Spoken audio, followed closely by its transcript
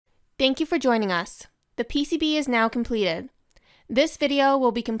Thank you for joining us. The PCB is now completed. This video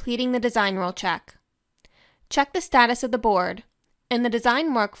will be completing the design rule check. Check the status of the board. In the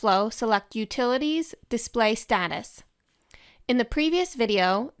design workflow, select Utilities, Display Status. In the previous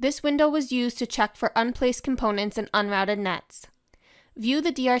video, this window was used to check for unplaced components and unrouted nets. View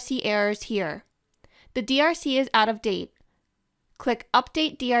the DRC errors here. The DRC is out of date. Click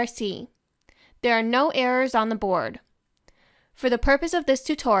Update DRC. There are no errors on the board. For the purpose of this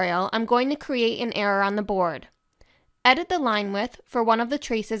tutorial, I'm going to create an error on the board. Edit the line width for one of the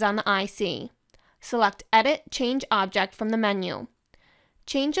traces on the IC. Select Edit Change Object from the menu.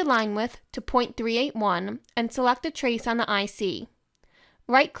 Change the line width to 0.381 and select a trace on the IC.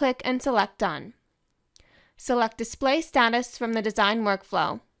 Right-click and select Done. Select Display Status from the design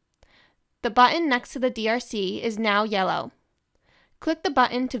workflow. The button next to the DRC is now yellow. Click the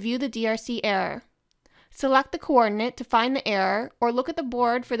button to view the DRC error. Select the coordinate to find the error or look at the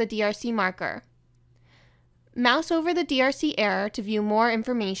board for the DRC marker. Mouse over the DRC error to view more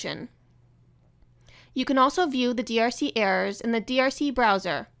information. You can also view the DRC errors in the DRC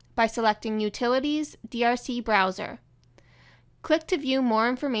browser by selecting Utilities, DRC Browser. Click to view more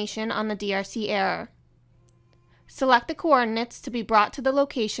information on the DRC error. Select the coordinates to be brought to the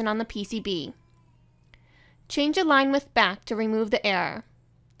location on the PCB. Change the line width back to remove the error.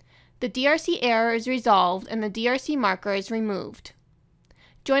 The DRC error is resolved and the DRC marker is removed.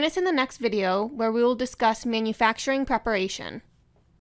 Join us in the next video where we will discuss manufacturing preparation.